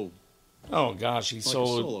solo, Oh, gosh, he a soloed.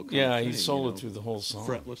 solo kind Yeah, of he thing, soloed you know, through the whole song.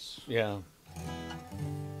 fretless. Yeah.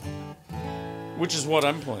 Which is what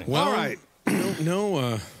I'm playing. Well, All right.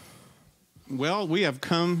 No, Well, we have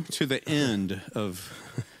come to the end of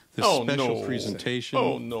this Oh, special no. presentation.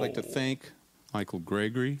 Oh, no. I'd like to thank Michael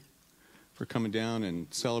Gregory for coming down and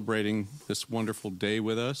celebrating this wonderful day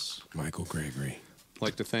with us. Michael Gregory. I'd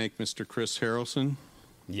like to thank Mr. Chris Harrelson.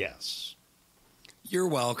 Yes. You're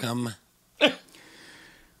welcome.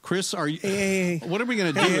 Chris, are you? Hey. What are we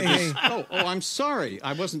going to do with this? Oh, I'm sorry.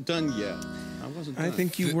 I wasn't done yet. I wasn't done. I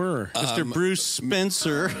think you were. Mr. Bruce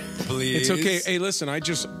Spencer. Please. It's okay. Hey, listen, I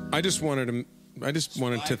just wanted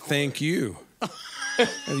to thank you.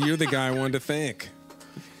 You're the guy I wanted to thank.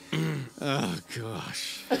 Oh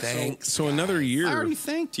gosh. Thanks. So another I year. already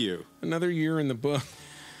thanked you. Another year in the book.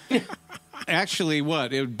 Actually,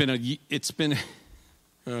 what? It's been.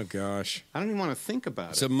 Oh gosh. I don't even want to think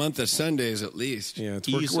about It's it. a month of Sundays at least. Yeah, it's,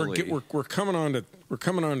 Easily. we're coming on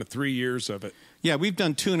to 3 years of it. Yeah, we've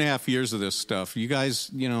done 2.5 years of this stuff. You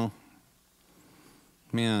guys,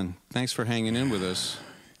 man, thanks for hanging in with us.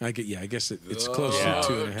 I guess it's close to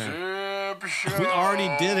 2.5. We already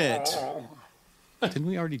did it. Didn't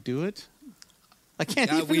we already do it? I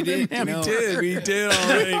can't Yeah, even we did. remember. No. We did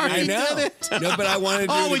already. I know. did it. No, but I wanted to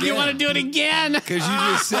do Oh, it would you again. want to do it again? Because you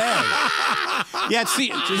just said. Yeah,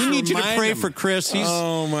 see, we need you to remind pray him. for Chris. He's,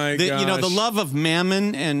 Oh my the, gosh. the love of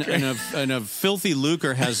mammon and of filthy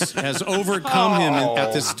lucre has overcome him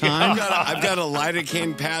at this time. I've got a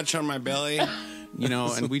lidocaine patch on my belly.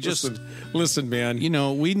 And we just, listen, man.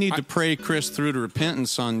 we need to pray Chris through to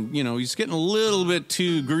repentance on, he's getting a little bit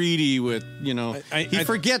too greedy with, he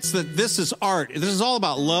forgets that this is art. This is all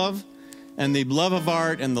about love and the love of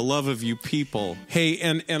art and the love of you people. Hey,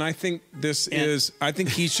 and I think I think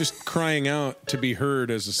he's just crying out to be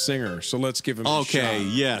heard as a singer. So let's give him a shot. Okay,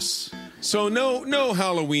 yes. So no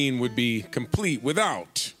Halloween would be complete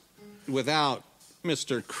without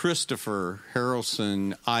Mr. Christopher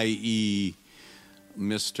Harrelson, i.e.,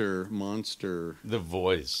 Mr. Monster. The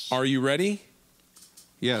voice. Are you ready?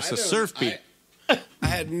 Yes, a surf beat. I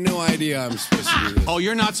had no idea I'm supposed to do this. Oh,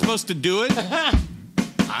 you're not supposed to do it?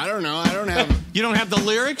 I don't know. I don't have. You don't have the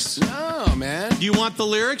lyrics? No, man. Do you want the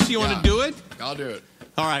lyrics? You want to do it? I'll do it.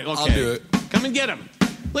 All right, okay. I'll do it. Come and get him.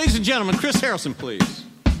 Ladies and gentlemen, Chris Harrelson, please.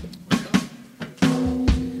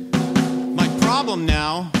 My problem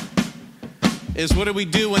now is what do we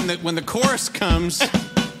do when the chorus comes?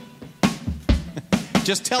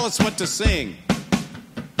 Just tell us what to sing.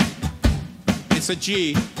 It's a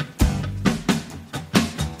G.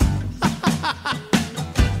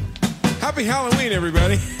 Happy Halloween,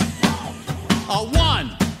 everybody. A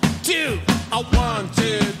 1, 2, a 1,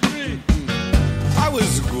 2, 3. I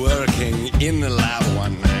was working in the lab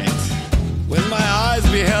one night when my eyes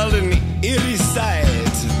beheld an eerie sight.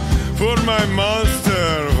 For my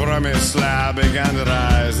monster from his slab began to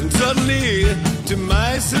rise, and suddenly, to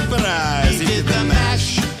my surprise, He did the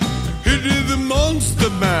mash. Monster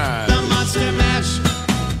Mash. The Monster Mash.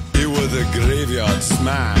 It was a graveyard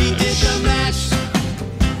smash. He did the mash.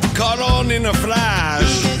 Caught on in a flash.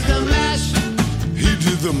 He did the mash. He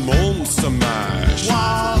did the Monster Mash.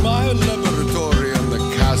 Wow. From my laboratory on the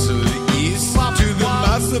castle east to the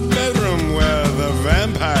master bedroom where the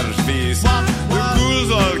vampires feast. The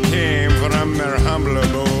ghouls all came from their humble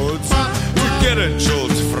abodes to get a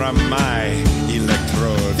jolt from my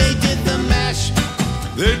electrode. They did the mash.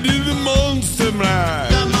 They did the Monster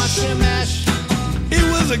Mash. The Monster Mash. It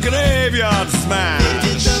was a graveyard smash. They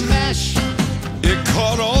did the mash. It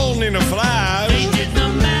caught on in a flash. They did the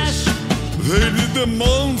mash. They did the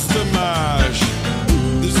Monster Mash.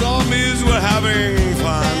 The zombies were having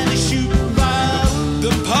fun. And they shoot bomb.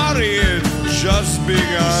 The party had just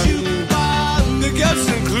begun. Shoot bomb. The guests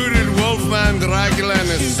included Wolfman Dracula and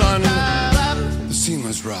his son. Bomb. The scene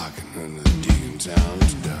was rocking and the Dean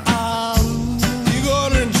sounds done. He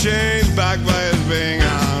got in chains backed by his baying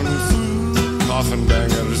hounds. Coffin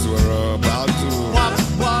bangers were about to. Wop,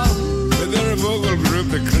 wop. With their vocal group,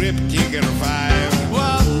 the Crypt Kicker 5.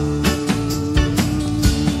 Wop.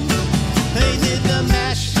 They did the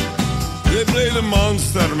mash. They played the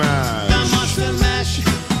Monster Mash. The Monster Mash.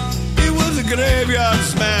 It was a graveyard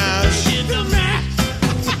smash. Did the mash.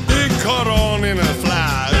 It caught on in a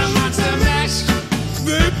flash. The Monster Mash.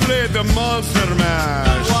 They played the Monster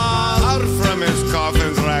Mash. Wow. Out from his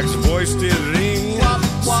coffin, Drax's voice did ring. Wop,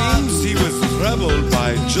 wop. Seems he was troubled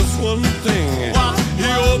by just one thing. Wop, He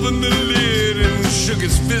opened the lid and shook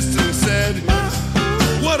his fist and said,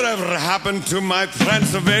 "Whatever happened to my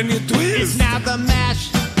Transylvania It's twist?" now the mash.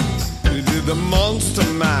 He did the Monster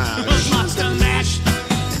The Mash. Monster Mash.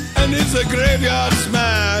 And it's a graveyard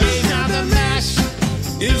smash. It's now the mash.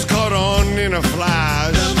 It's caught on in a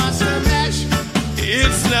flash. The Monster Mash.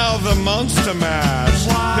 It's now the Monster Mash.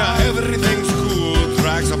 Wow. Now everything's cool.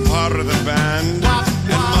 Drax a part of the band. Wop,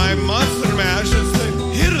 And wop. my Monster Mash is the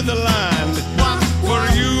hit of the land. Wop, For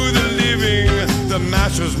you, the living, the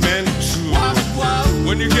mash was meant to. wop, wop.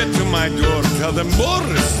 When you get to my door, tell them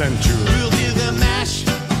Boris sent you. We'll do the mash.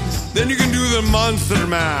 Then you can do the Monster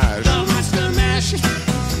Mash. The Monster Mash.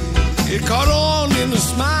 It caught on in the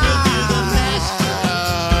smash. We'll do the mash.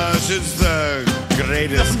 It's the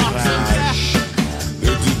greatest The Monster crash. Mash.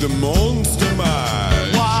 They did the Monster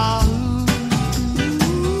Mash. Wow.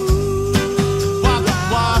 Wop,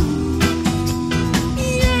 wop.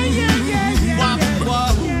 Wop,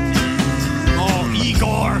 wop. Oh,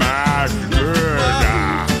 Igor, Mash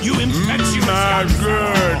good. you impetuous Mash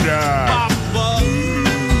good. Wop, wop.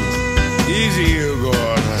 Easy, Hugo.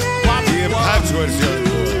 Wop, The impetuous Hugo.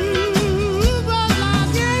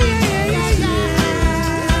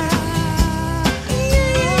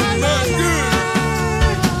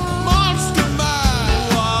 Monster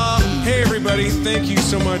Mash. Hey, everybody, thank you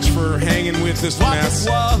so much for hanging with this mess.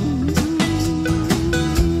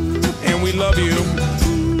 And we love you.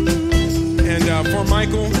 And for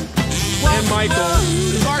Michael, and Michael,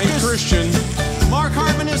 and Christian, Mark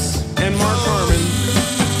Harmonis. and Mark Harmon,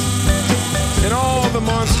 and all the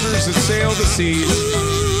monsters that sail the seas,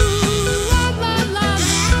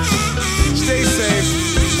 stay safe.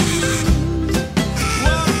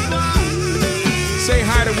 Say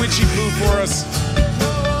hi to Witchy Poo for us.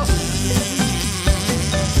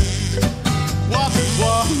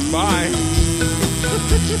 Bye. I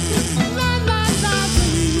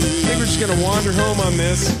think we're just gonna wander home on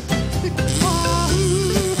this.